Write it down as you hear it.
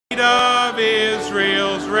of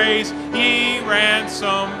Israel's race, ye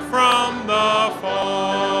ransomed from the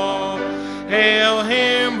fall. Hail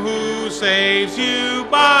him who saves you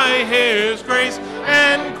by his grace,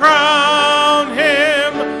 and crown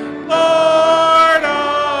him Lord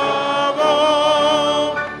of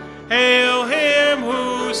all. Hail him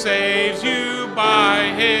who saves you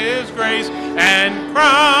by his grace, and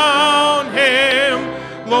crown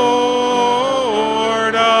him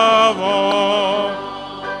Lord of all.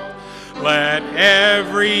 Let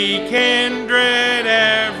every kindred,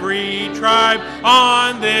 every tribe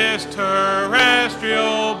on this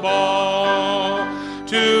terrestrial ball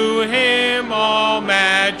to him all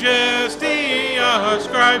majesty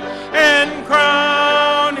ascribe, and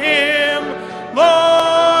crown him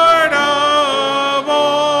Lord of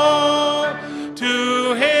all.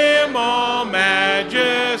 To him all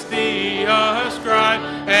majesty ascribe,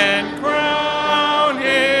 and crown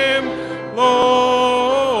him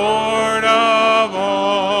Lord of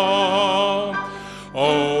all.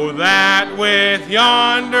 Oh, that with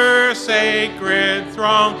yonder sacred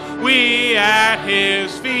throng we at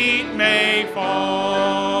his feet may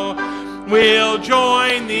fall. We'll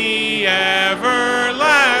join the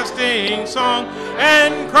everlasting song,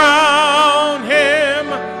 and crown him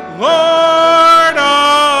Lord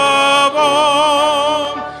of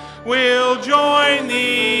all. We'll join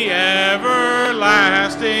the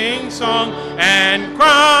everlasting song, and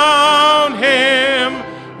crown him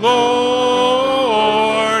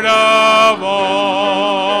Lord of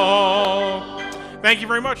all. Thank you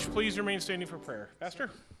very much. Please remain standing for prayer. Pastor?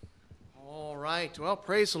 All right. Well,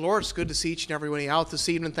 praise the Lord. It's good to see each and everybody out this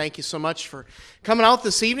evening. Thank you so much for coming out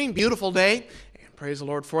this evening. Beautiful day. And praise the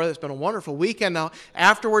Lord for it. It's been a wonderful weekend. Now,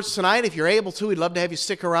 afterwards tonight, if you're able to, we'd love to have you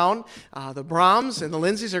stick around. The Brahms and the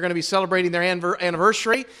Lindsays are going to be celebrating their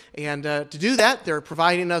anniversary. And to do that, they're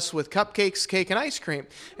providing us with cupcakes, cake, and ice cream.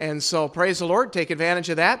 And so, praise the Lord. Take advantage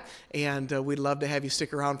of that. And we'd love to have you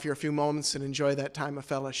stick around for a few moments and enjoy that time of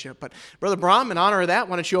fellowship. But, Brother Brahm, in honor of that,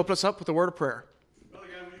 why don't you open us up with a word of prayer?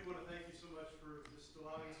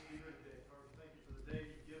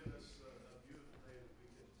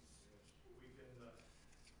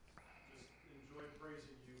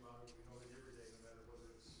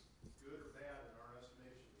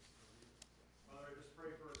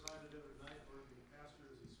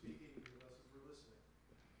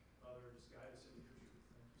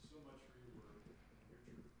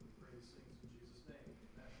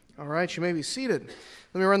 All right, you may be seated.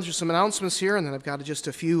 Let me run through some announcements here, and then I've got just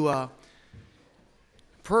a few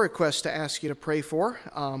prayer requests to ask you to pray for.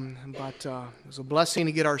 But it was a blessing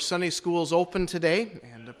to get our Sunday schools open today,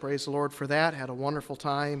 and praise the Lord for that. Had a wonderful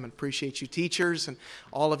time, and appreciate you teachers and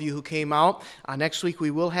all of you who came out. Next week we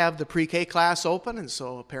will have the pre-K class open, and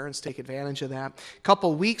so parents take advantage of that. A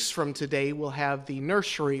couple weeks from today we'll have the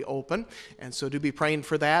nursery open, and so do be praying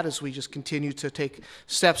for that as we just continue to take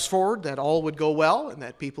steps forward, that all would go well, and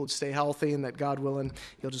that people would stay healthy, and that God willing,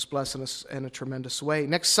 He'll just bless us in a tremendous way.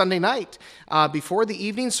 Next Sunday night, before the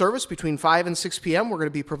evening service, between 5 and 6 p.m., we're going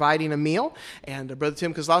to be providing a meal, and Brother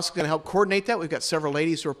Tim Kozlowski is going to help coordinate that. We've got several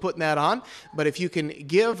ladies who are putting that on, but if you can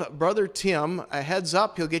give Brother Tim a heads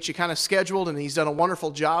up, he'll get you kind of scheduled, and he's done a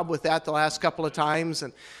wonderful job with that the last couple of times,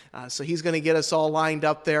 and so he's going to get us all lined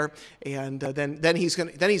up there, and then he's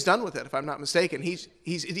done with it, if I'm not mistaken. He's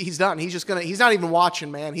done. He's not even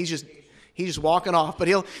watching, man. He's just walking off, but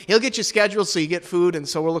he'll get you scheduled so you get food, and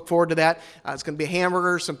so we'll look forward to that. It's going to be a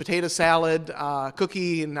hamburger, some potato salad,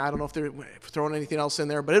 cookie, and I don't know if they're throwing anything else in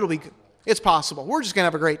there, but it's possible. We're just going to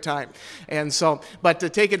have a great time. And so, but to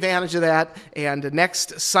take advantage of that, and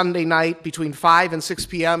next Sunday night between 5 and 6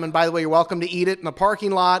 p.m., and by the way, you're welcome to eat it in the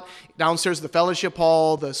parking lot, downstairs at the fellowship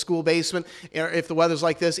hall, the school basement. If the weather's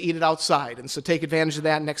like this, eat it outside. And so take advantage of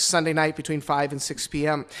that next Sunday night between 5 and 6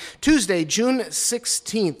 p.m. Tuesday, June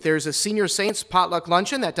 16th, there's a Senior Saints potluck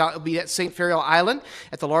luncheon that will be at St. Ferial Island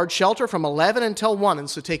at the large shelter from 11 until 1. And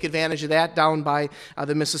so take advantage of that down by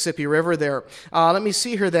the Mississippi River there. Let me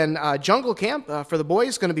see here then. Jungle Camp for the boys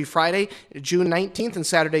is going to be Friday, June 19th and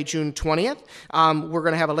Saturday, June 20th. We're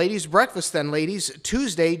going to have a ladies' breakfast then, ladies,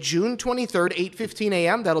 Tuesday, June 23rd, 8:15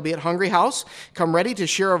 a.m. That'll be at Hungry House. Come ready to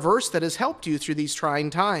share a verse that has helped you through these trying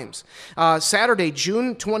times. Saturday,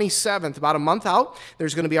 June 27th, about a month out,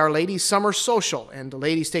 there's going to be our Ladies' Summer Social, and the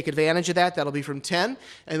ladies take advantage of that. That'll be from 10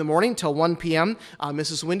 in the morning till 1 p.m.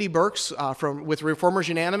 Mrs. Wendy Burks with Reformers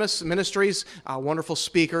Unanimous Ministries, a wonderful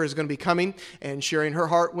speaker, is going to be coming and sharing her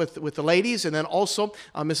heart with the ladies, and then also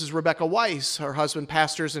Mrs. Rebecca Weiss, her husband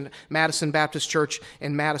pastors in Madison Baptist Church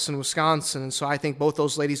in Madison, Wisconsin, and so I think both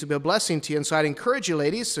those ladies will be a blessing to you, and so I'd encourage you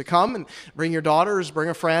ladies to come come and bring your daughters, bring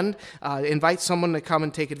a friend, invite someone to come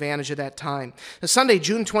and take advantage of that time. Sunday,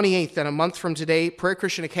 June 28th, and a month from today, Prairie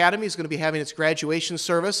Christian Academy is going to be having its graduation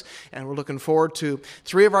service, and we're looking forward to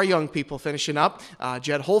 3 of our young people finishing up,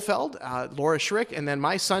 Jed Holfeld, Laura Schrick, and then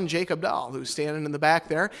my son Jacob Dahl, who's standing in the back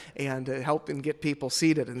there and helping get people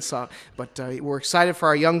seated. And so, but we're excited for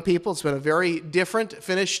our young people. It's been a very different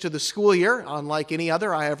finish to the school year, unlike any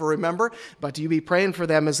other I ever remember, but you be praying for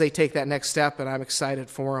them as they take that next step, and I'm excited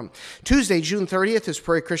for them. Tuesday, June 30th is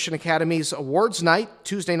Prairie Christian Academy's awards night,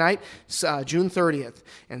 Tuesday night, June 30th,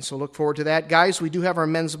 and so look forward to that. Guys, we do have our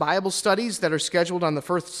men's Bible studies that are scheduled on the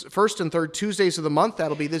first and third Tuesdays of the month.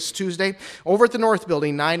 That'll be this Tuesday over at the North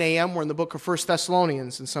Building, 9 a.m. We're in the book of 1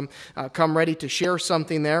 Thessalonians, and some come ready to share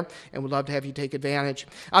something there, and we'd love to have you take advantage.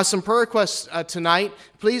 Some prayer requests tonight.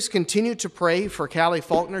 Please continue to pray for Callie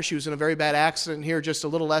Faulkner. She was in a very bad accident here just a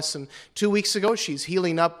little less than 2 weeks ago. She's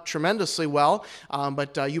healing up tremendously well,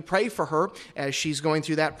 but you pray for her as she's going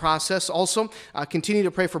through that process. Also, continue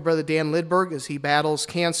to pray for Brother Dan Lidberg as he battles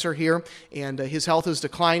cancer here, and his health is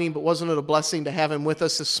declining, but wasn't it a blessing to have him with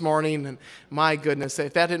us this morning? And my goodness,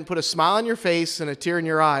 if that didn't put a smile on your face and a tear in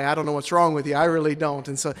your eye, I don't know what's wrong with you. I really don't.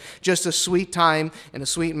 And so just a sweet time and a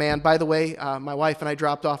sweet man. By the way, my wife and I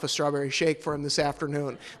dropped off a strawberry shake for him this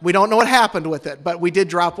afternoon. We don't know what happened with it, but we did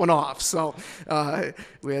drop one off. So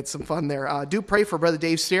we had some fun there. Do pray for Brother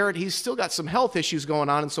Dave Starrett. He's still got some health issues going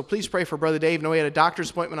on, and so please pray for Brother Dave. I know he had a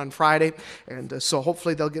doctor's appointment on Friday, and so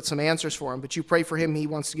hopefully they'll get some answers for him. But you pray for him. He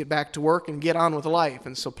wants to get back to work and get on with life,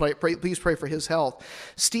 and so please pray for his health.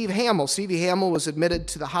 Stevie Hamill was admitted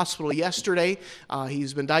to the hospital yesterday.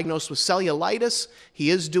 He's been diagnosed with cellulitis. He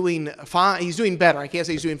is doing fine. He's doing better. I can't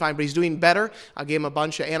say he's doing fine, but he's doing better. I gave him a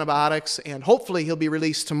bunch of antibiotics, and hopefully he'll be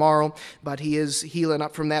released tomorrow, but he is healing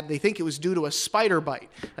up from that. They think it was due to a spider bite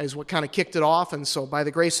is what kind of kicked it off, and so by the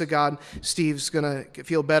grace of God, Steve's going to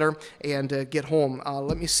feel better and get home.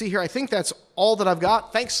 Let me see here. I think that's all that I've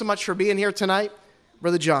got. Thanks so much for being here tonight.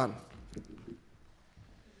 Brother John.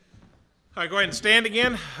 All right, go ahead and stand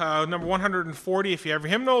again. Number 140, if you have your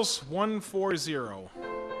hymnals, 140.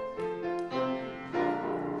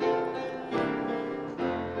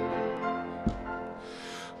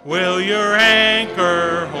 Will your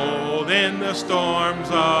anchor hold in the storms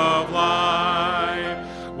of life,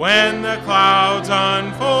 when the clouds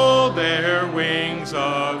unfold their wings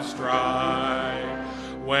of strife,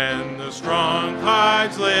 when the strong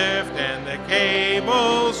tides lift and the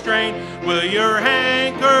cables strain? Will your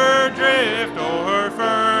anchor drift or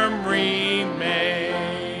firm remain?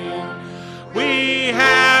 We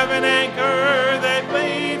have an anchor that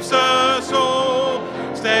leaves us whole,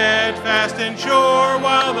 steadfast and sure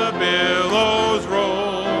while the billows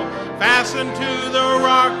roll, fastened to the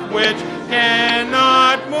rock which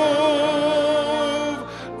cannot move,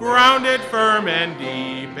 grounded firm and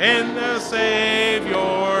deep in the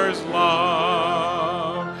Savior's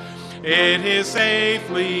love. It is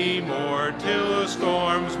safely moored till the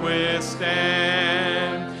storms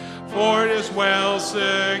withstand, for it is well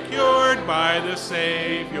secured by the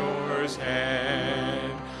Savior's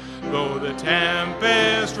hand. Though the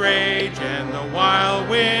tempest rage and the wild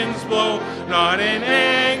winds blow, not in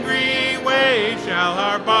angry wave shall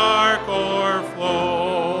our bark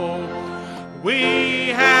o'erflow. We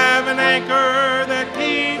have an anchor that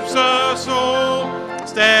keeps us whole,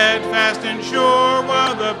 steadfast and sure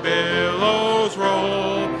while the billows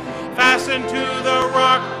roll, fastened to the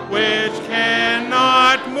rock which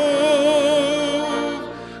cannot move,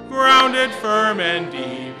 grounded firm and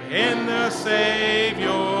deep in the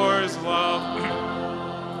Savior's love.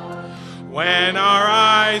 When our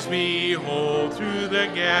eyes behold through the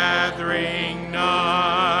gathering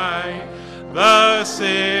night the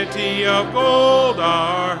city of gold,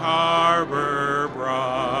 our harbor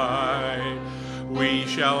bright, we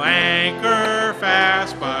shall anchor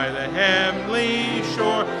fast by the heavenly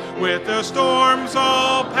shore, with the storms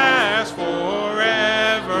all past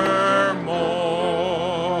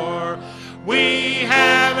forevermore. We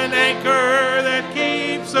have an anchor that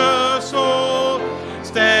keeps us whole,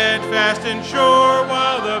 steadfast and sure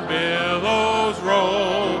while the billows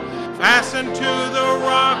roll, fastened to the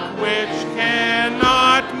rock which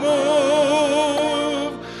cannot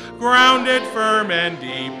move, grounded firm and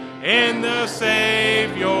deep in the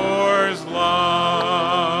Savior's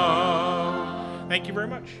love. Thank you very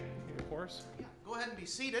much. Of course. Go ahead and be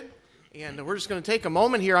seated. And we're just going to take a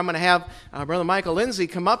moment here. I'm going to have Brother Michael Lindsay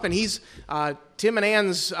come up, and he's Tim and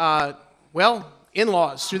Ann's,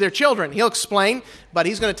 in-laws through their children. He'll explain, but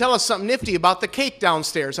he's going to tell us something nifty about the cake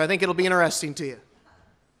downstairs. I think it'll be interesting to you.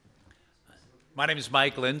 My name is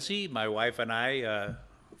Mike Lindsay. My wife and I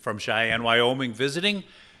from Cheyenne, Wyoming, visiting.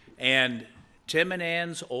 And Tim and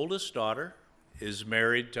Ann's oldest daughter is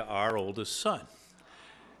married to our oldest son.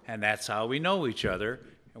 And that's how we know each other.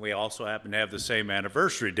 And we also happen to have the same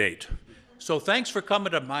anniversary date. So thanks for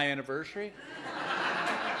coming to my anniversary.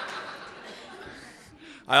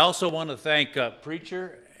 I also want to thank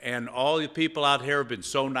Preacher and all the people out here have been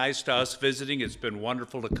so nice to us visiting. It's been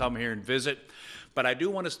wonderful to come here and visit. But I do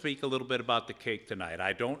want to speak a little bit about the cake tonight.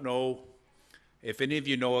 I don't know if any of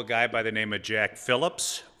you know a guy by the name of Jack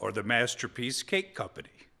Phillips or the Masterpiece Cake Company.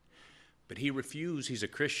 But he refused, he's a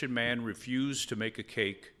Christian man, refused to make a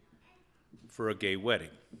cake for a gay wedding.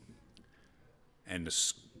 And the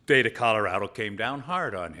state of Colorado came down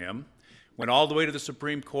hard on him, went all the way to the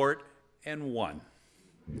Supreme Court and won.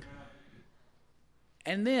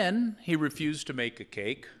 And then he refused to make a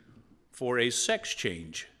cake for a sex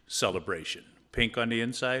change celebration. Pink on the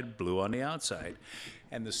inside, blue on the outside.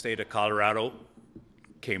 And the state of Colorado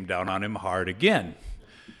came down on him hard again.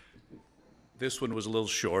 This one was a little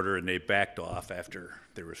shorter and they backed off after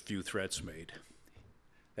there were a few threats made.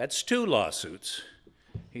 That's 2 lawsuits.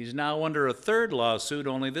 He's now under a 3rd lawsuit,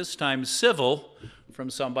 only this time civil,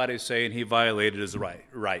 from somebody saying he violated his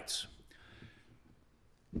rights.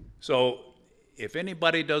 So if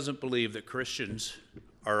anybody doesn't believe that Christians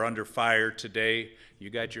are under fire today,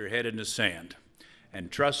 you got your head in the sand.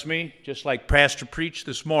 And trust me, just like Pastor preached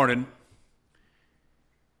this morning,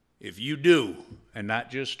 if you do and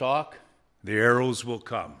not just talk, the arrows will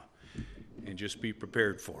come. And just be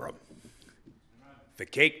prepared for them. The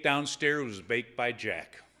cake downstairs was baked by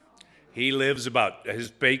Jack. He lives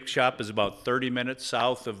his bake shop is about 30 minutes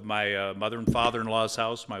south of my mother and father-in-law's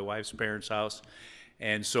house, my wife's parents' house.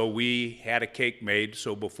 And so we had a cake made.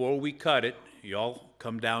 So before we cut it, y'all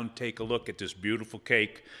come down, take a look at this beautiful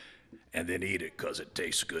cake, and then eat it because it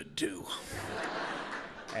tastes good too.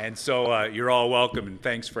 And so you're all welcome, and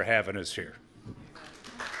thanks for having us here.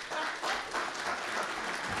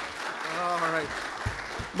 All right.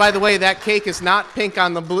 By the way, that cake is not pink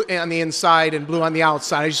on the inside and blue on the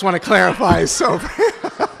outside. I just want to clarify. So,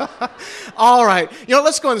 all right.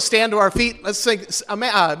 Let's go and stand to our feet. Let's sing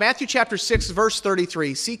Matthew chapter 6, verse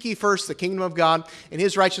 33. Seek ye first the kingdom of God and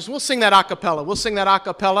his righteousness. We'll sing that a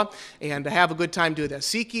cappella. And have a good time doing that.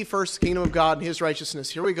 Seek ye first the kingdom of God and his righteousness.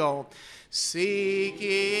 Here we go. Seek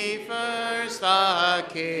ye first the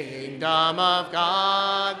kingdom of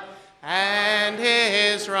God and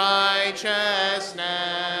his righteousness,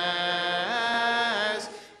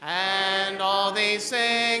 and all these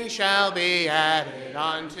things shall be added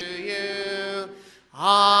unto you.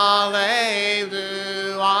 Alleluia,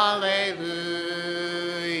 alleluia.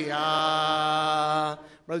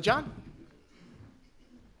 Brother John?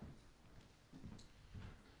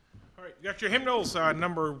 All right, you got your hymnals,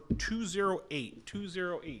 number 208.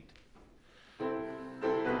 208.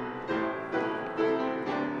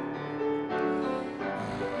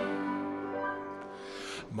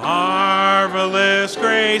 Marvelous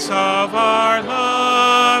grace of our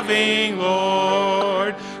loving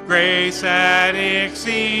Lord, grace that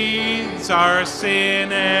exceeds our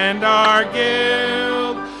sin and our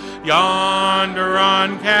guilt. Yonder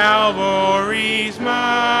on Calvary's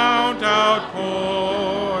mount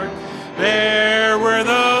outpoured, there where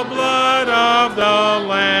the blood of the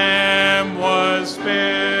Lamb was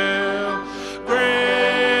spilled.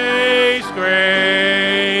 Grace,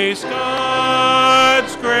 grace,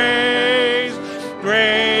 God's grace,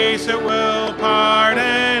 grace that will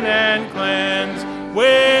pardon and cleanse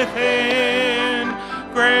within.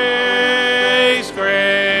 Grace,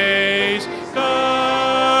 grace,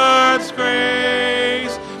 God's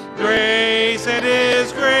grace, grace that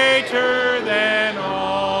is greater than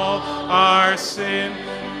all our sin.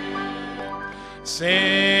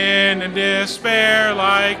 Sin and despair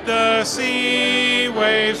like the sea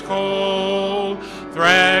waves cold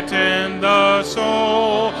threaten the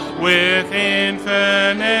soul with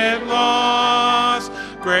infinite loss.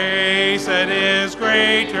 Grace that is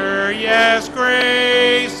greater, yes,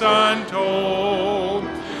 grace untold,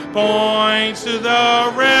 points to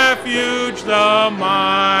the refuge, the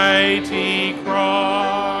mighty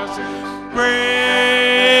cross.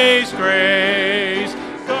 Grace, grace,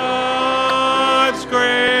 God's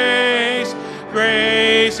grace,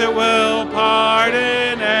 grace that will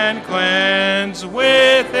pardon and cleanse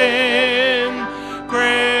within.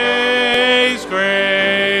 Grace,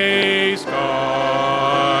 grace,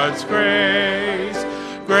 God's grace,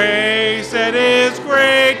 grace that is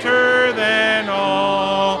greater than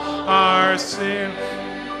all our sin.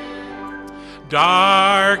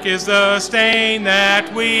 Dark is the stain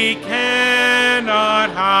that we cannot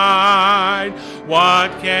hide.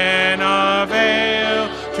 What can avail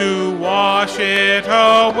to wash it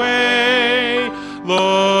away?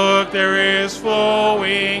 Look, there is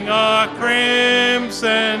flowing a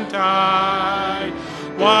crimson tide.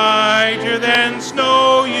 Whiter than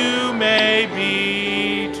snow you may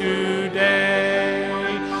be today.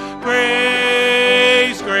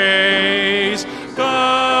 Grace, grace,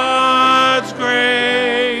 God's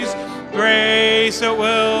grace, grace that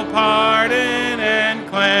will pardon and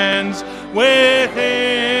cleanse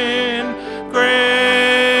within.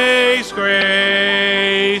 Grace,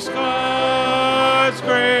 grace, God's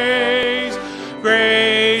grace,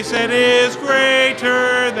 grace that is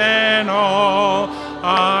greater than all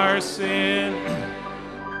our sin.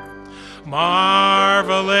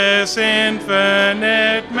 Marvelous,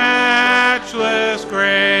 infinite, matchless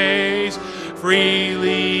grace,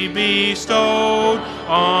 freely bestowed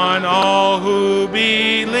on all who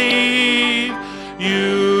believe.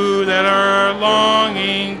 You that are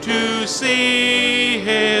longing to see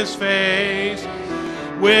his face,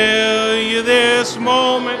 will you this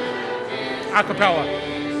moment, a cappella,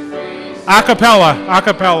 a cappella, a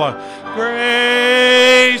cappella.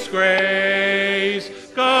 Grace, grace,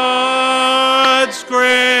 God's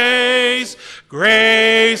grace,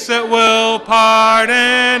 grace that will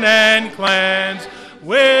pardon and cleanse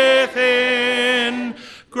within.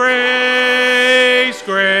 Grace,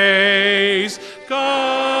 grace,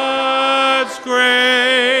 God's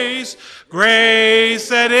grace, grace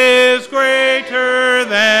that is greater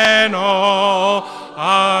than all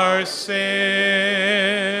our sin.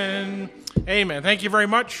 Amen. Thank you very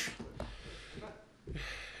much.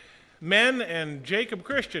 Men and Jacob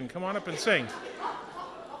Christian, come on up and sing.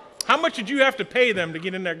 How much did you have to pay them to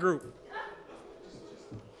get in that group?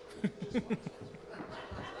 That's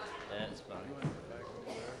funny.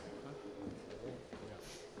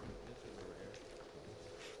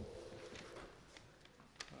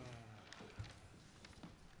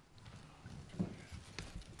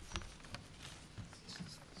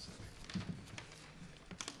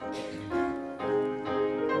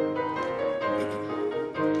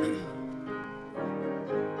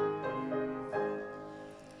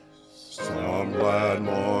 Some glad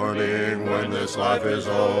morning when this life is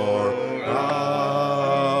o'er,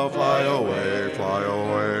 I'll fly away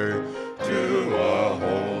to a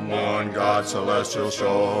home on God's celestial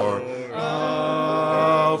shore.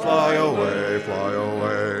 I'll fly away, I'll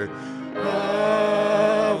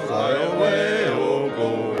fly away, oh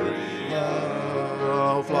glory.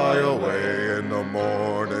 I'll fly away in the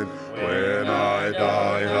morning when I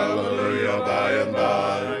die, hallelujah, by and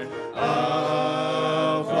by.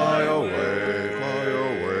 I'll fly away,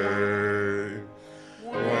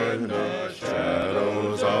 when the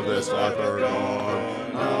shadows of this life are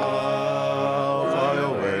gone. I'll fly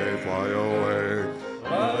away,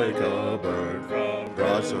 like a bird from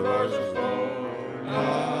God's celestial shore.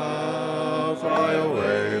 I'll fly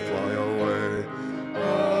away,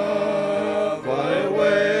 I'll fly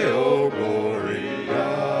away, oh glory.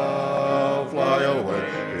 I'll fly away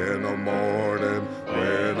in the morning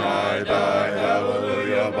when I die,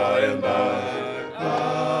 hallelujah, by and by.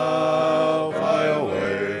 I'll fly away,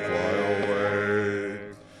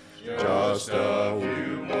 just a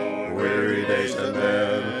few more weary days and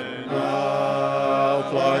then I'll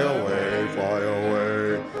fly away,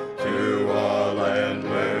 to a land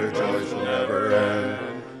where joys will never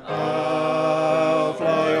end. I'll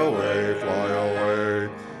fly away,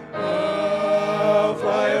 I'll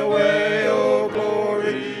fly away, oh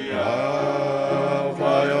glory. I'll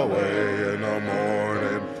fly away in the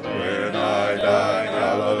morning when I die,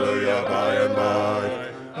 hallelujah, by and by.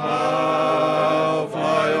 I'll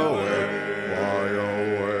fly away.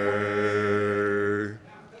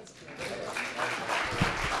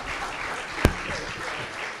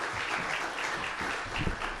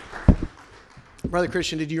 Brother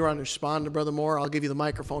Christian, did you want to respond to Brother Moore? I'll give you the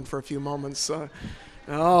microphone for a few moments.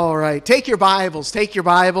 All right. Take your Bibles.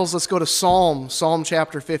 Let's go to Psalm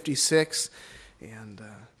chapter 56. And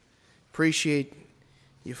appreciate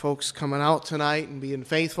you folks coming out tonight and being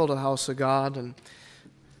faithful to the house of God. And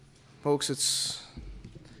folks, it's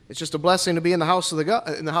just a blessing to be in the house of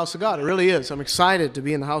God. It really is. I'm excited to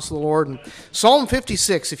be in the house of the Lord. And Psalm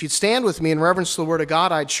 56. If you'd stand with me in reverence to the Word of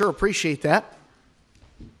God, I'd sure appreciate that.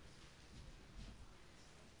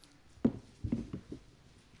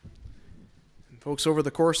 Folks, over the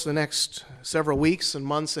course of the next several weeks and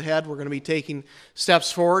months ahead, we're going to be taking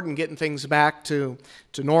steps forward and getting things back to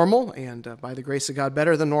normal, and by the grace of God,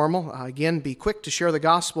 better than normal. Again, be quick to share the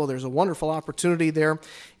gospel. There's a wonderful opportunity there,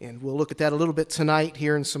 and we'll look at that a little bit tonight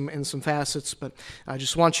here in some facets. But I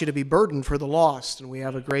just want you to be burdened for the lost, and we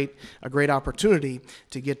have a great opportunity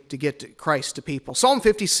to get Christ to people. Psalm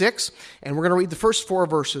 56, and we're going to read the first 4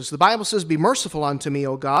 verses. The Bible says, "Be merciful unto me,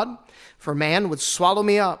 O God, for man would swallow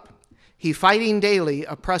me up. He fighting daily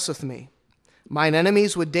oppresseth me. Mine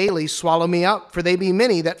enemies would daily swallow me up, for they be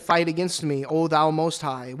many that fight against me, O thou most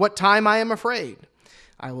high. What time I am afraid,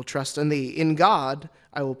 I will trust in thee. In God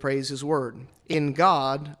I will praise his word. In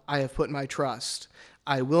God I have put my trust.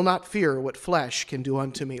 I will not fear what flesh can do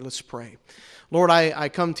unto me." Let's pray. Lord, I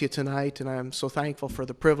come to you tonight, and I'm so thankful for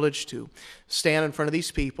the privilege to stand in front of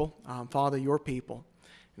these people, Father, your people.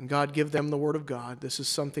 And God, give them the Word of God. This is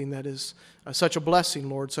something that is such a blessing,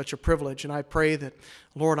 Lord, such a privilege. And I pray that,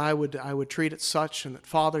 Lord, I would treat it such, and that,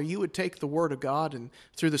 Father, you would take the Word of God and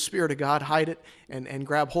through the Spirit of God, hide it and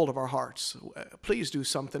grab hold of our hearts. Please do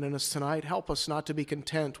something in us tonight. Help us not to be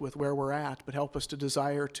content with where we're at, but help us to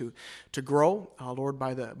desire to grow, Lord,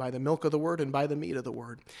 by the milk of the Word and by the meat of the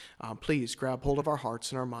Word. Please grab hold of our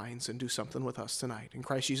hearts and our minds and do something with us tonight. In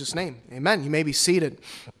Christ Jesus' name, amen. You may be seated.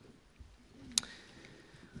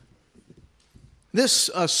 This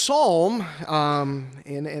psalm, and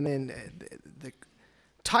the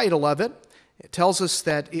title of it, it tells us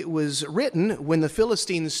that it was written when the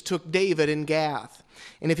Philistines took David in Gath.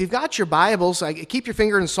 And if you've got your Bibles, keep your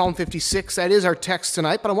finger in Psalm 56. That is our text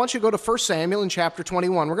tonight. But I want you to go to 1 Samuel in chapter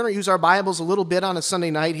 21. We're going to use our Bibles a little bit on a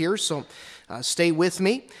Sunday night here, so stay with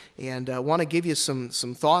me. And I want to give you some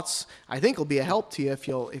thoughts I think will be a help to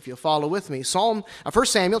you if you'll follow with me. 1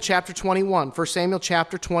 Samuel chapter 21. 1 Samuel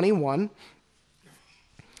chapter 21.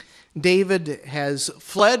 David has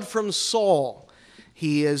fled from Saul.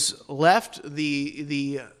 He has left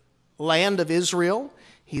the land of Israel.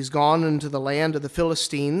 He's gone into the land of the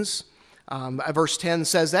Philistines. Verse 10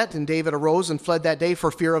 says that, "And David arose and fled that day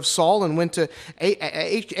for fear of Saul and went to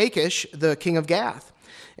Achish, the king of Gath."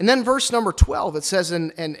 And then verse number 12, it says,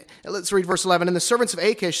 and let's read verse 11, "And the servants of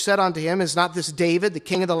Achish said unto him, Is not this David, the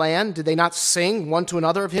king of the land? Did they not sing one to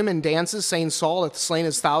another of him in dances, saying, Saul hath slain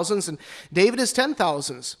his thousands, and David his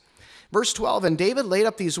 10,000s? Verse 12, "And David laid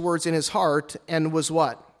up these words in his heart, and was"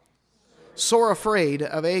 what? "Sore afraid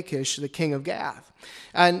of Achish, the king of Gath."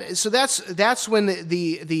 And so that's when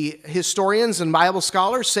the historians and Bible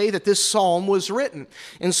scholars say that this psalm was written.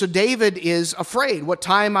 And so David is afraid. "What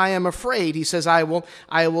time I am afraid," he says, I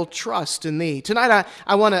will trust in thee." Tonight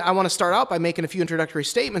I want to start out by making a few introductory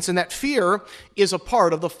statements, and that fear is a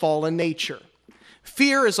part of the fallen nature.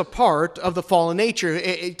 Fear is a part of the fallen nature.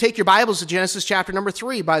 Take your Bibles to Genesis chapter number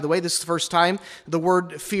 3. By the way, this is the first time the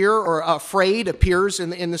word fear or afraid appears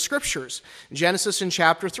in the Scriptures. Genesis in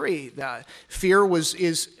chapter 3. Fear was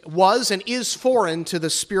and is foreign to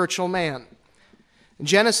the spiritual man.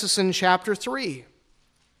 Genesis in chapter 3.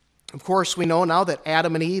 Of course, we know now that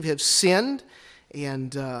Adam and Eve have sinned,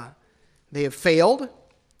 and they have failed.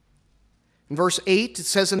 In verse 8, it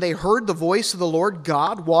says, "And they heard the voice of the Lord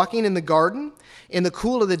God walking in the garden in the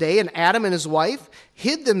cool of the day, and Adam and his wife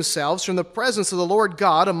hid themselves from the presence of the Lord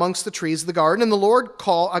God amongst the trees of the garden. And the Lord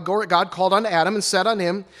God called unto Adam and said unto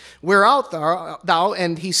him, Where art thou?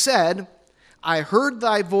 And he said, I heard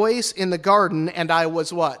thy voice in the garden, and I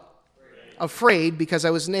was" what? "Afraid, because I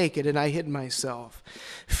was naked, and I hid myself."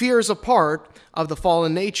 Fear is a part of the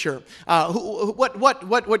fallen nature.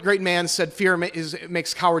 What great man said fear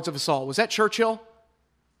makes cowards of us all? Was that Churchill?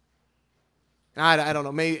 I don't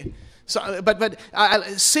know. Maybe. So, but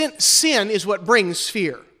sin is what brings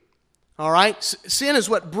fear. All right? Sin is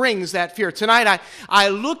what brings that fear. Tonight, I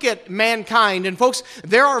look at mankind, and folks,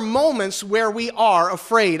 there are moments where we are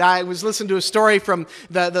afraid. I was listening to a story from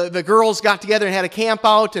the girls got together and had a camp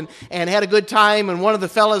out and had a good time, and one of the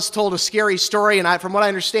fellas told a scary story, and from what I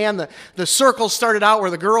understand, the circle started out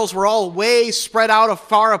where the girls were all way spread out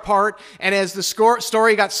far apart, and as the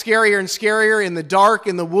story got scarier and scarier in the dark,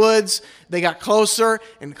 in the woods, they got closer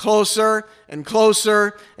and closer and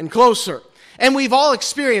closer and closer. And we've all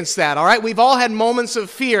experienced that, all right? We've all had moments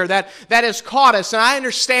of fear that has caught us, and I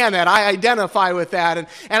understand that. I identify with that, and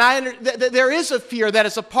there is a fear that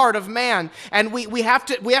is a part of man, and we have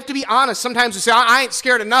to be honest. Sometimes we say, I ain't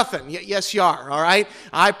scared of nothing. Yes, you are, all right?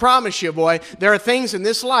 I promise you, boy, there are things in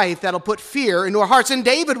this life that'll put fear into our hearts. And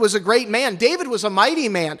David was a great man. David was a mighty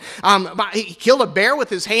man. He killed a bear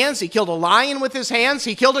with his hands. He killed a lion with his hands.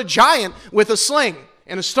 He killed a giant with a sling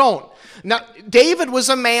and a stone. Now, David was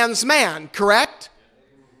a man's man, correct?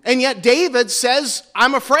 And yet David says,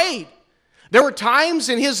 I'm afraid. There were times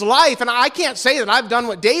in his life, and I can't say that I've done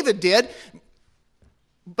what David did,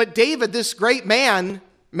 but David, this great man,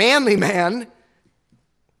 manly man,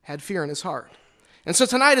 had fear in his heart. And so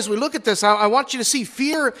tonight, as we look at this, I want you to see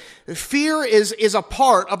fear is a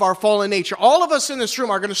part of our fallen nature. All of us in this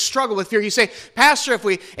room are going to struggle with fear. You say, Pastor,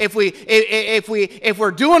 if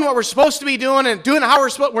we're doing what we're supposed to be doing and doing how we're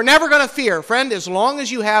supposed, we're never going to fear. Friend, as long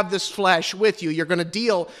as you have this flesh with you, you're going to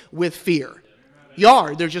deal with fear. You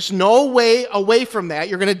are. There's just no way away from that.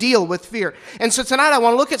 You're going to deal with fear. And so tonight I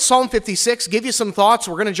want to look at Psalm 56, give you some thoughts.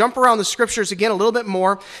 We're going to jump around the scriptures again a little bit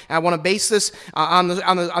more. I want to base this on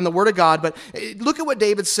the Word of God. But look at what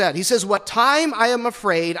David said. He says, what time I am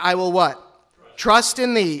afraid, I will what? Trust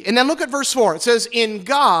in thee. And then look at verse 4. It says, in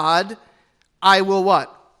God I will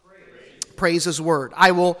what? Praise his word.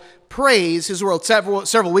 I will praise his word.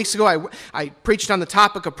 Several weeks ago, I preached on the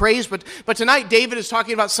topic of praise, but tonight David is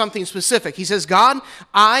talking about something specific. He says, God,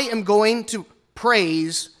 I am going to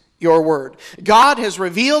praise your word. God has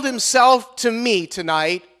revealed himself to me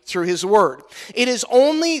tonight through his word. It is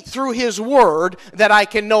only through his word that I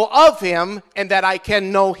can know of him and that I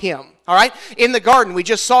can know him. All right? In the garden, we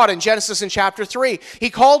just saw it in Genesis in chapter 3. He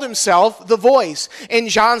called himself the voice. In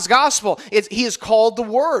John's gospel, he is called the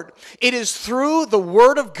Word. It is through the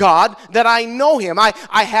Word of God that I know him. I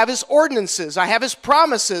have his ordinances. I have his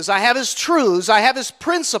promises. I have his truths. I have his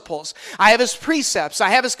principles. I have his precepts. I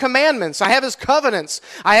have his commandments. I have his covenants.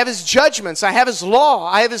 I have his judgments. I have his law.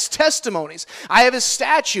 I have his testimonies. I have his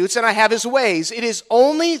statutes, and I have his ways. It is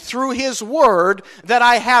only through his Word that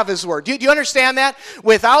I have his Word. Do you understand that?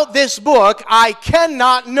 Without this book, I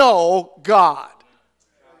cannot know God.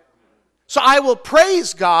 So I will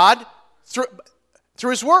praise God through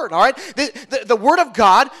his word, all right? The word of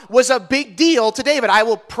God was a big deal to David. I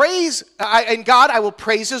will praise, in God, I will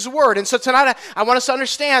praise his word. And so tonight, I want us to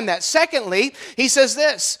understand that. Secondly, he says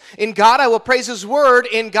this, in God, I will praise his word.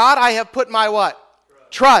 In God, I have put my what?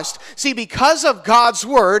 Trust. See, because of God's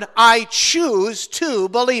word, I choose to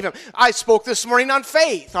believe him. I spoke this morning on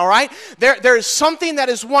faith, all right? There is something that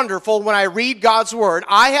is wonderful when I read God's word.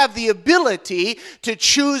 I have the ability to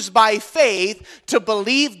choose by faith to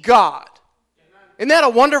believe God. Isn't that a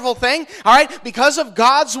wonderful thing? All right, because of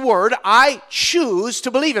God's word, I choose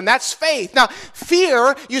to believe him. That's faith. Now,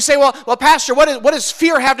 fear, you say, well, Pastor, what does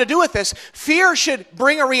fear have to do with this? Fear should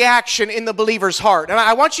bring a reaction in the believer's heart. And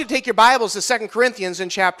I want you to take your Bibles to 2 Corinthians in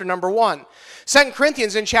chapter number 1. 2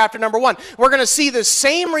 Corinthians in chapter number 1. We're going to see the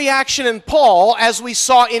same reaction in Paul as we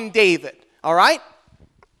saw in David. All right?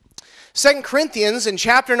 2 Corinthians in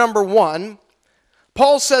chapter number 1,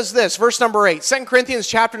 Paul says this, verse number 8. 2 Corinthians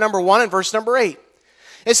chapter number 1 and verse number 8.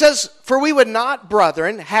 It says, for we would not,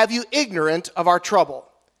 brethren, have you ignorant of our trouble,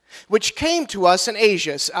 which came to us in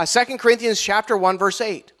Asia, 2 Corinthians chapter 1, verse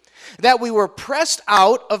 8, that we were pressed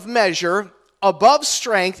out of measure, above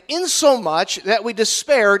strength, insomuch that we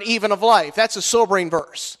despaired even of life. That's a sobering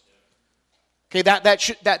verse. Okay, that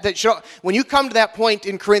should, when you come to that point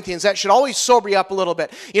in Corinthians, that should always sober you up a little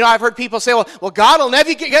bit. You know, I've heard people say, well, God will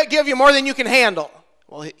never give you more than you can handle.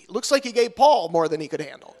 Well, it looks like he gave Paul more than he could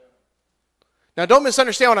handle. Now, don't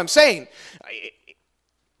misunderstand what I'm saying.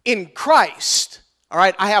 In Christ, all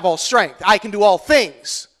right, I have all strength. I can do all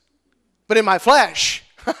things. But in my flesh,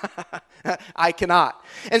 I cannot.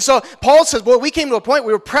 And so Paul says, well, we came to a point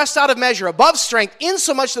we were pressed out of measure, above strength,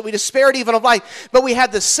 insomuch that we despaired even of life. But we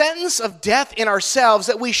had the sentence of death in ourselves,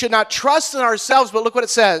 that we should not trust in ourselves. But look what it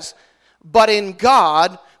says. But in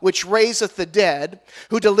God, which raiseth the dead,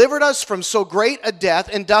 who delivered us from so great a death,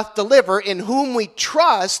 and doth deliver, in whom we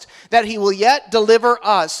trust that he will yet deliver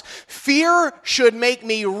us. Fear should make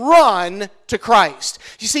me run to Christ.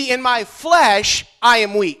 You see, in my flesh, I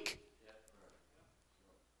am weak.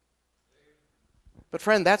 But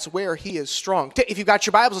friend, that's where he is strong. If you've got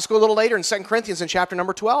your Bibles, let's go a little later in 2 Corinthians in chapter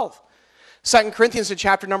number 12. 2 Corinthians in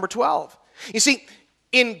chapter number 12. You see,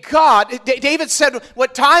 in God, David said,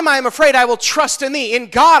 what time I am afraid, I will trust in thee. In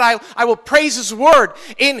God, I will praise his word.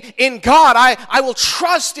 In God, I will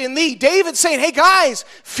trust in thee. David saying, hey guys,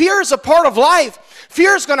 fear is a part of life.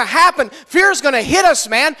 Fear is going to happen. Fear is going to hit us,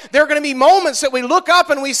 man. There are going to be moments that we look up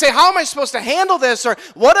and we say, how am I supposed to handle this? Or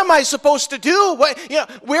what am I supposed to do?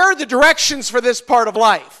 Where are the directions for this part of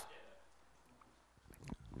life?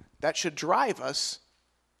 That should drive us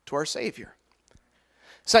to our Savior.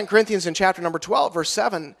 2 Corinthians in chapter number 12, verse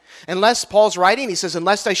 7, unless Paul's writing, he says,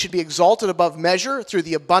 unless I should be exalted above measure through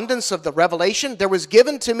the abundance of the revelation, there was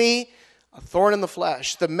given to me a thorn in the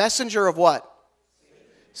flesh, the messenger of what?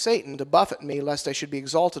 Satan to buffet me, lest I should be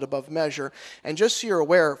exalted above measure. And just so you're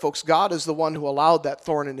aware, folks, God is the one who allowed that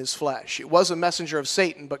thorn in his flesh. It was a messenger of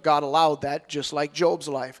Satan, but God allowed that, just like Job's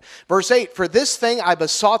life. Verse 8, for this thing I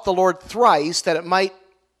besought the Lord thrice, that it might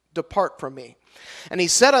depart from me. And he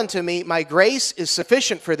said unto me, my grace is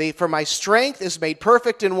sufficient for thee, for my strength is made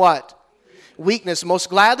perfect in what? Weakness. Most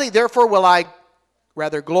gladly, therefore, will I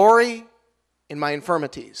rather glory in my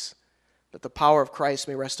infirmities, that the power of Christ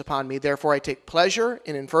may rest upon me. Therefore I take pleasure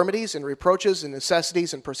in infirmities, in reproaches, in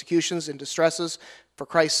necessities, in persecutions, in distresses, for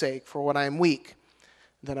Christ's sake. For when I am weak,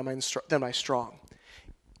 then am I strong.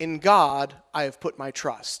 In God I have put my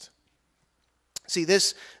trust. See,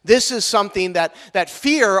 this is something that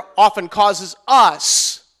fear often causes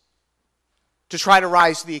us to try to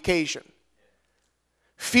rise to the occasion.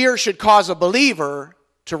 Fear should cause a believer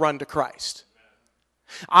to run to Christ.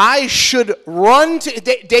 I should run to,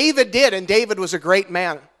 David did, and David was a great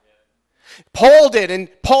man. Paul did, and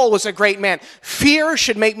Paul was a great man. Fear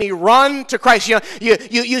should make me run to Christ.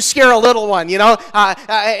 You scare a little one, and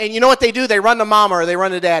you know what they do? They run to mama or they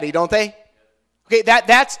run to daddy, don't they? Okay,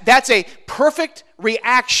 that's a perfect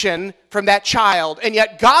reaction from that child. And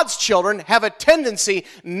yet God's children have a tendency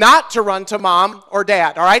not to run to mom or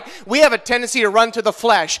dad, all right? We have a tendency to run to the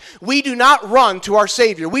flesh. We do not run to our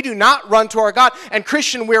Savior. We do not run to our God. And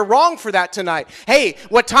Christian, we're wrong for that tonight. Hey,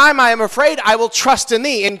 what time I am afraid, I will trust in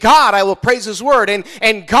thee. In God, I will praise his word.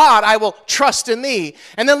 And God, I will trust in thee.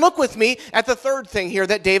 And then look with me at the third thing here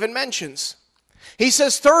that David mentions. He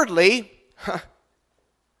says, thirdly,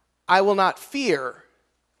 I will not fear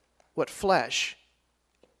what flesh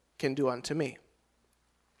can do unto me.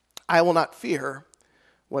 I will not fear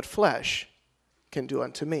what flesh can do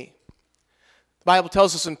unto me. The Bible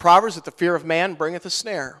tells us in Proverbs that the fear of man bringeth a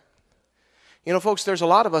snare. You know, folks, there's a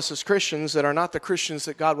lot of us as Christians that are not the Christians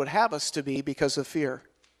that God would have us to be because of fear.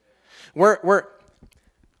 We're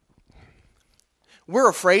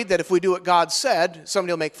afraid that if we do what God said,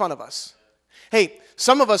 somebody will make fun of us. Hey,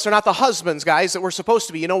 some of us are not the husbands, guys, that we're supposed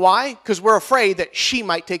to be. You know why? Because we're afraid that she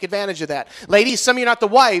might take advantage of that. Ladies, some of you are not the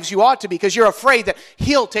wives you ought to be because you're afraid that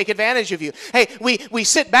he'll take advantage of you. Hey, we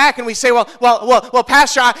sit back and we say, well,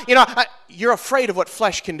 Pastor, you're afraid of what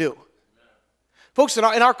flesh can do. Folks, in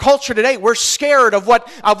our culture today, we're scared of what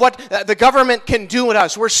the government can do with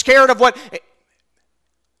us. We're scared of what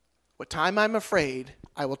time I'm afraid,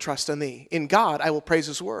 I will trust in thee. In God, I will praise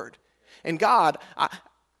his word. In God,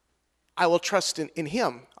 I will trust in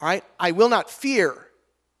him, all right? I will not fear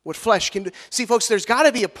what flesh can do. See, folks, there's got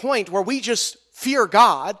to be a point where we just fear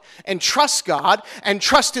God and trust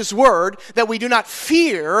his word, that we do not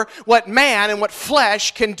fear what man and what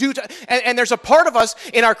flesh can do. And there's a part of us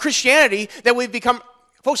in our Christianity that we've become,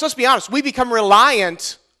 folks, let's be honest, we become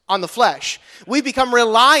reliant on the flesh. We become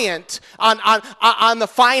reliant on the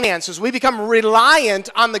finances. We become reliant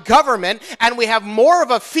on the government, and we have more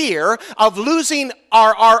of a fear of losing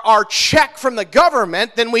our check from the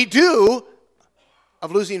government than we do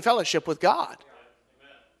of losing fellowship with God.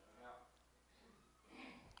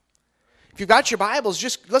 If you've got your Bibles,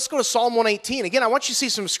 let's go to Psalm 118. Again, I want you to see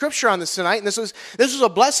some scripture on this tonight, and this was a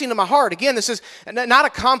blessing to my heart. Again, this is not a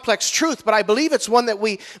complex truth, but I believe it's one that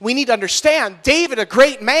we need to understand. David, a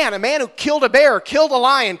great man, a man who killed a bear, killed a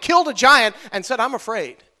lion, killed a giant, and said, I'm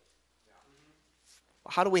afraid.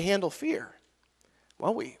 How do we handle fear?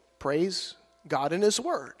 Well, we praise God in his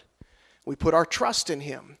word. We put our trust in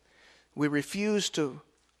him. We refuse to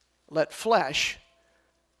let flesh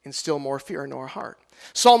instill more fear into our heart.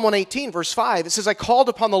 Psalm 118, verse 5, it says, I called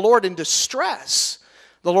upon the Lord in distress.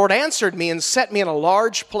 The Lord answered me and set me in a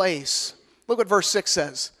large place. Look what verse 6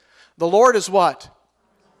 says. The Lord is what?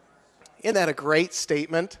 Isn't that a great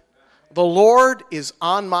statement? The Lord is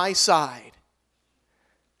on my side.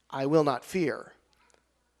 I will not fear.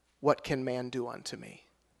 What can man do unto me?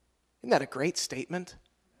 Isn't that a great statement?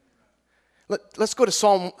 Let's go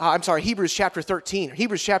to Hebrews chapter 13.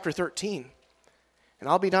 Hebrews chapter 13. And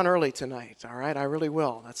I'll be done early tonight, all right? I really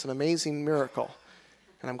will. That's an amazing miracle.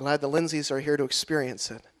 And I'm glad the Lindsays are here to experience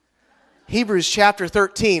it. Hebrews chapter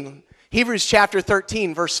 13. Hebrews chapter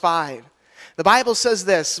 13, verse 5. The Bible says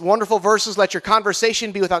this, wonderful verses, let your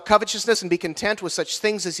conversation be without covetousness and be content with such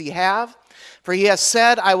things as ye have. For he has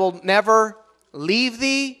said, I will never leave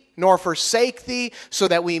thee nor forsake thee, so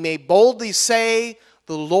that we may boldly say,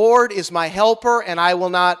 the Lord is my helper, and I will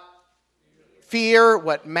not fear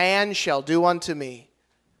what man shall do unto me.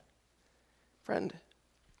 Friend,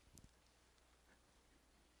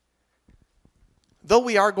 though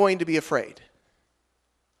we are going to be afraid,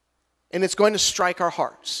 and it's going to strike our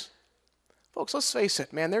hearts, folks, let's face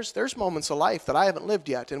it, man, there's moments of life that I haven't lived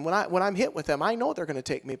yet, and when I'm hit with them, I know they're going to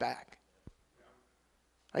take me back.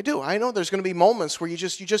 I do. I know there's going to be moments where you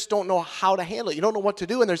just don't know how to handle it. You don't know what to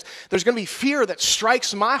do, and there's going to be fear that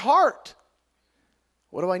strikes my heart.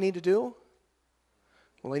 What do I need to do?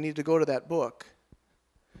 Well, I need to go to that book,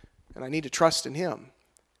 and I need to trust in Him,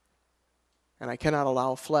 and I cannot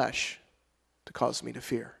allow flesh to cause me to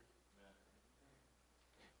fear.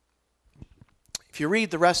 If you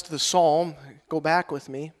read the rest of the psalm, go back with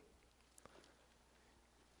me.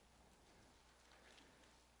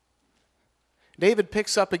 David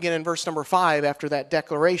picks up again in verse number 5 after that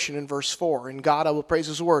declaration in verse 4. In God I will praise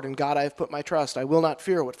His word. In God I have put my trust. I will not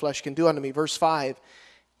fear what flesh can do unto me. Verse 5,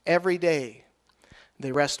 every day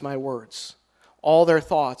they wrest my words. All their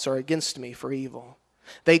thoughts are against me for evil.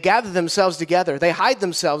 They gather themselves together. They hide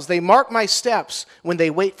themselves. They mark my steps when they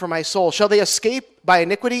wait for my soul. Shall they escape by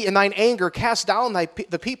iniquity? In thine anger cast down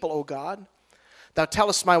the people, O God. Thou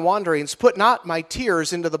tellest my wanderings. Put not my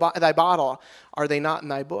tears into thy bottle. Are they not in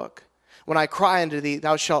thy book? When I cry unto thee,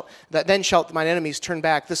 then shalt mine enemies turn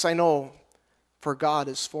back. This I know, for God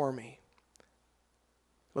is for me.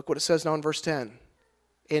 Look what it says now in verse 10.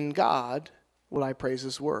 In God will I praise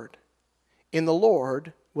His word. In the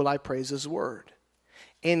Lord will I praise His word.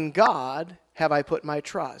 In God have I put my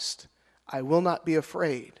trust. I will not be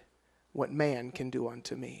afraid what man can do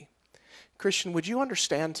unto me. Christian, would you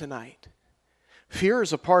understand tonight? Fear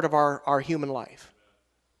is a part of our human life.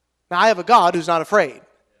 Now, I have a God who's not afraid.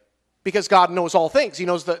 Because God knows all things. He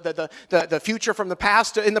knows the future from the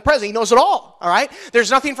past to in the present. He knows it all right? There's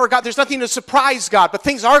nothing for God. There's nothing to surprise God. But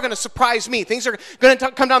things are going to surprise me. Things are going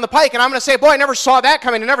to come down the pike. And I'm going to say, boy, I never saw that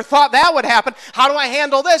coming. I never thought that would happen. How do I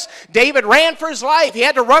handle this? David ran for his life. He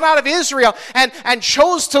had to run out of Israel and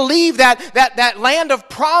chose to leave that land of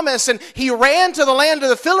promise. And he ran to the land of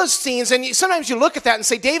the Philistines. And sometimes you look at that and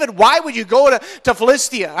say, David, why would you go to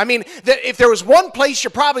Philistia? I mean, if there was one place you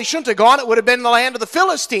probably shouldn't have gone, it would have been the land of the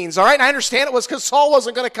Philistines, all right? And I understand it was because Saul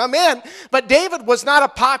wasn't going to come in, but David was not a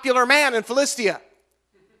popular man in Philistia.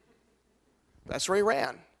 That's where he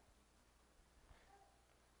ran.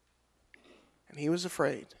 And he was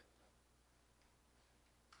afraid.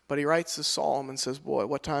 But he writes this psalm and says, boy,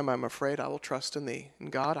 what time I'm afraid, I will trust in thee. In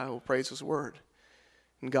God, I will praise His word.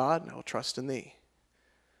 In God, I will trust in thee.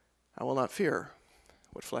 I will not fear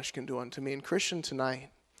what flesh can do unto me. And Christian,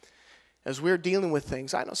 tonight, as we're dealing with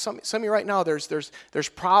things, I know some of you right now, there's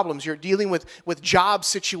problems. You're dealing with job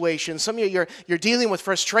situations. Some of you, you're dealing with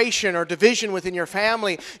frustration or division within your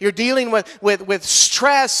family. You're dealing with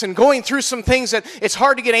stress and going through some things that it's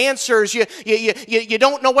hard to get answers. You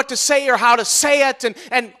don't know what to say or how to say it,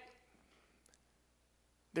 and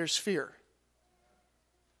there's fear.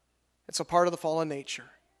 It's a part of the fallen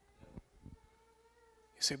nature.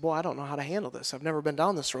 You say, boy, I don't know how to handle this. I've never been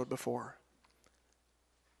down this road before.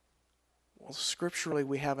 Well, scripturally,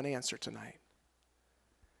 we have an answer tonight.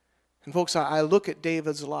 And folks, I look at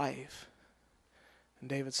David's life, and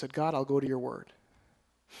David said, God, I'll go to your word.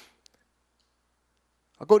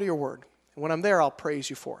 I'll go to your word. And when I'm there, I'll praise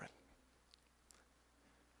you for it.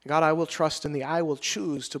 God, I will trust in thee. I will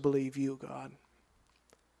choose to believe you, God.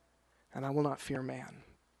 And I will not fear man.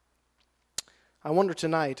 I wonder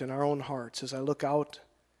tonight in our own hearts as I look out,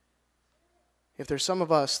 if there's some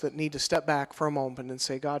of us that need to step back for a moment and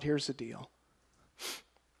say, God, here's the deal.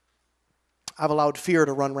 I've allowed fear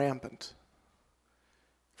to run rampant.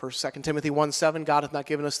 2 Timothy 1:7, God hath not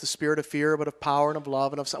given us the spirit of fear, but of power and of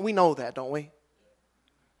love and of something. We know that, don't we?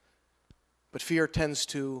 But fear tends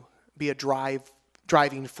to be a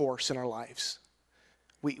driving force in our lives.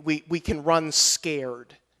 We can run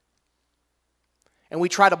scared. And we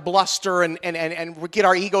try to bluster and get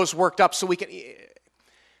our egos worked up so we can...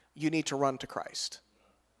 You need to run to Christ.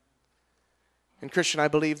 And Christian, I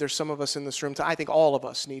believe there's some of us in this room, I think all of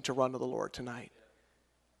us need to run to the Lord tonight.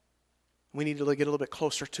 We need to get a little bit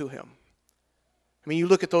closer to Him. I mean, you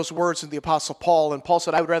look at those words of the Apostle Paul, and Paul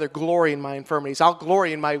said, I would rather glory in my infirmities. I'll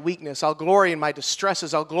glory in my weakness. I'll glory in my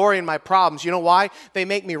distresses. I'll glory in my problems. You know why? They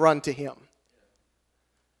make me run to Him.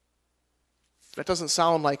 That doesn't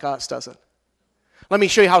sound like us, does it? Let me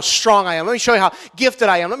show you how strong I am. Let me show you how gifted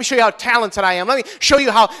I am. Let me show you how talented I am. Let me show you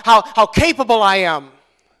how capable I am.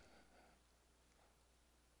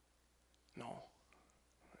 No.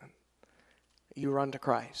 You run to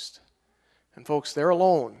Christ. And folks, there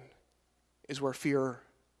alone is where fear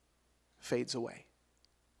fades away.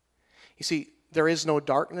 You see, there is no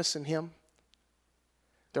darkness in Him.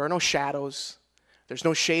 There are no shadows. There's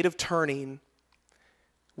no shade of turning.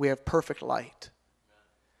 We have perfect light.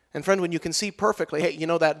 And friend, when you can see perfectly, hey, you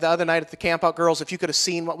know that the other night at the Camp Out Girls, if you could have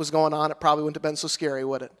seen what was going on, it probably wouldn't have been so scary,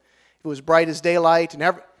 would it? It was bright as daylight.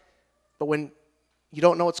 But when you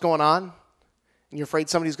don't know what's going on, and you're afraid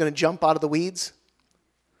somebody's going to jump out of the weeds,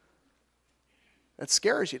 That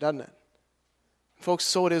scares you, doesn't it? Folks,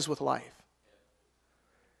 so it is with life.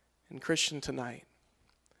 And Christian, tonight,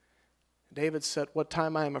 David said, what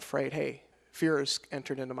time I am afraid, hey, fear has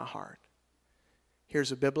entered into my heart.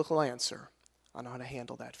 Here's a biblical answer on how to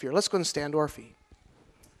handle that fear. Let's go and stand to our feet.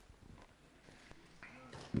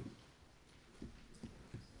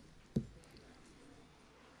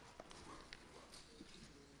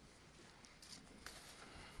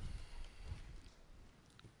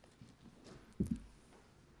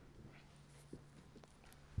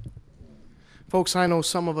 Folks, I know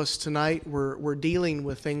some of us tonight, we're dealing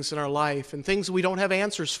with things in our life and things we don't have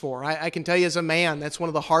answers for. I can tell you as a man, that's one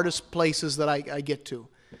of the hardest places that I get to.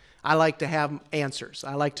 I like to have answers.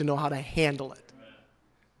 I like to know how to handle it.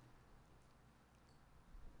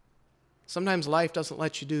 Sometimes life doesn't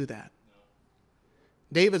let you do that.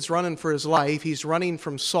 David's running for his life. He's running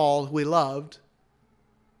from Saul, who he loved.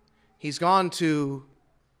 He's gone to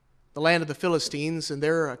the land of the Philistines, and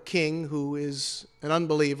they're a king who is an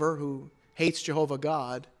unbeliever, who hates Jehovah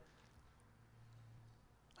God.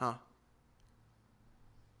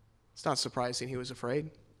 It's not surprising he was afraid.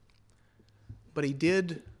 But he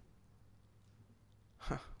did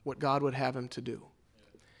what God would have him to do.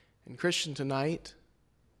 And Christian, tonight,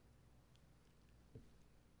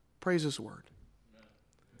 praise His Word.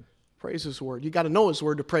 Praise His Word. You got to know His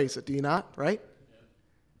Word to praise it, do you not? Right?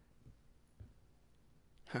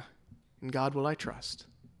 In God will I trust,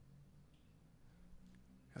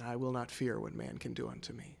 and I will not fear what man can do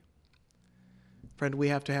unto me. Friend, we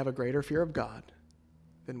have to have a greater fear of God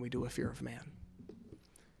than we do a fear of man.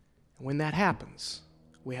 And when that happens,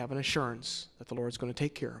 we have an assurance that the Lord's going to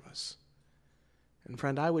take care of us. And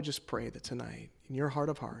friend, I would just pray that tonight, in your heart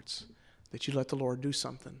of hearts, that you let the Lord do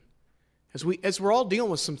something. As we're all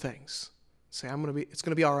dealing with some things, say, it's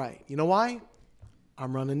going to be all right. You know why?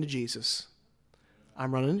 I'm running to Jesus.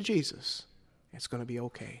 I'm running to Jesus. It's going to be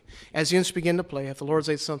okay. As the instruments begin to play, if the Lord's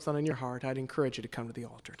laid something on your heart, I'd encourage you to come to the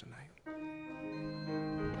altar tonight.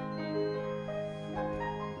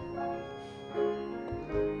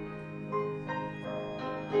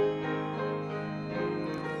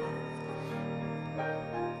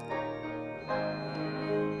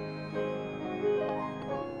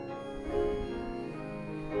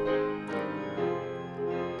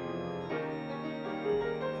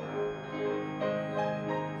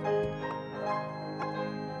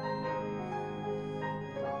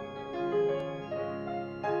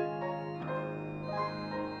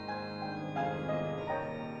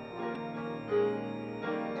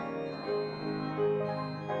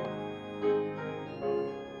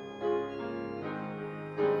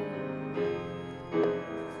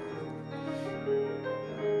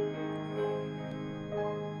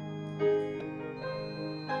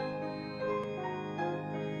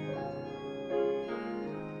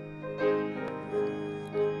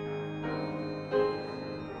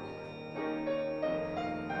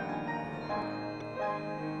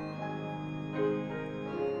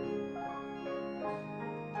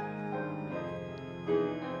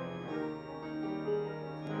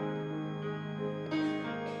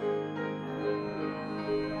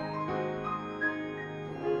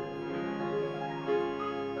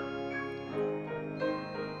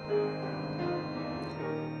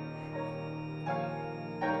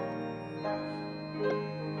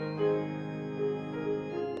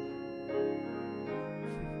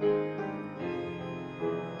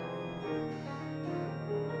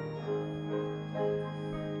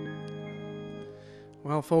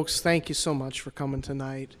 Well, folks, thank you so much for coming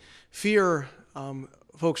tonight. Fear,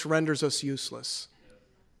 folks, renders us useless.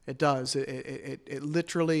 It does. It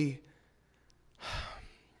literally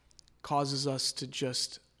causes us to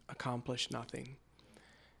just accomplish nothing.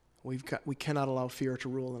 We cannot allow fear to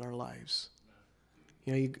rule in our lives.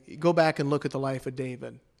 You know, you go back and look at the life of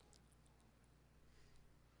David.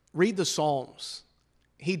 Read the Psalms.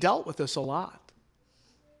 He dealt with this a lot.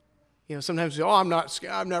 You know, sometimes you say, I'm not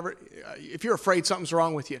scared. I'm never. If you're afraid something's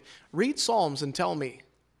wrong with you, read Psalms and tell me.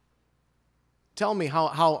 Tell me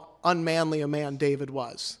how unmanly a man David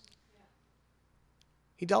was.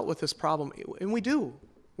 He dealt with this problem, and we do.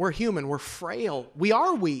 We're human. We're frail. We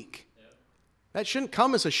are weak. That shouldn't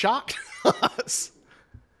come as a shock to us.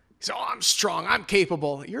 You say, I'm strong. I'm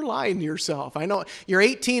capable. You're lying to yourself. I know. You're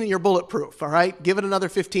 18 and you're bulletproof, all right? Give it another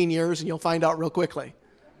 15 years and you'll find out real quickly.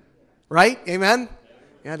 Right? Amen?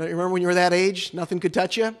 Yeah, don't you remember when you were that age? Nothing could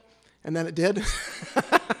touch you? And then it did?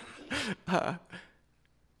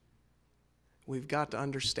 We've got to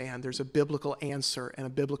understand there's a biblical answer and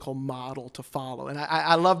a biblical model to follow. And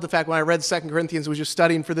I love the fact when I read 2 Corinthians, I was just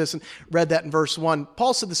studying for this and read that in verse 1.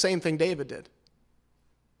 Paul said the same thing David did.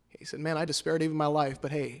 He said, man, I despaired even my life,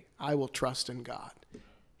 but hey, I will trust in God.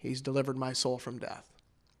 He's delivered my soul from death.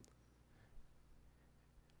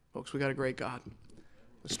 Folks, we got a great God.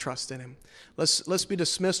 Let's trust in him. Let's be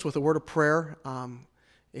dismissed with a word of prayer.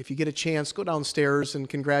 If you get a chance, go downstairs and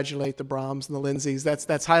congratulate the Brahms and the Lindsays.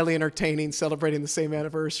 That's highly entertaining, celebrating the same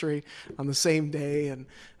anniversary on the same day. And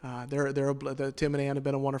Tim and Ann have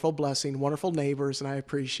been a wonderful blessing, wonderful neighbors, and I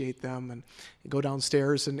appreciate them. And go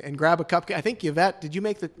downstairs and grab a cupcake. I think Yvette, you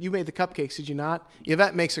made the cupcakes, did you not?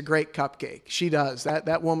 Yvette makes a great cupcake. She does.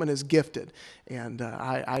 That woman is gifted. And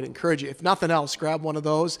I'd encourage you, if nothing else, grab one of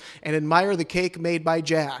those and admire the cake made by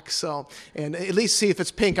Jack. And at least see if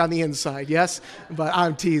it's pink on the inside, yes? But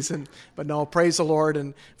I'm teasing. But no, praise the Lord.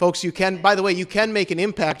 And folks, by the way, you can make an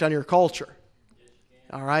impact on your culture.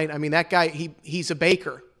 All right? I mean, that guy, he's a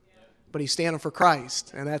baker, but he's standing for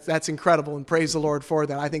Christ. And that's incredible, and praise the Lord for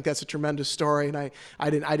that. I think that's a tremendous story, and I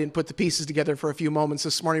didn't put the pieces together for a few moments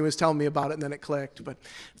this morning. He was telling me about it, and then it clicked. But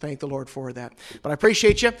thank the Lord for that. But I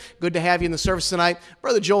appreciate you. Good to have you in the service tonight.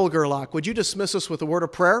 Brother Joel Gerlach, would you dismiss us with a word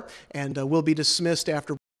of prayer? And we'll be dismissed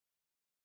after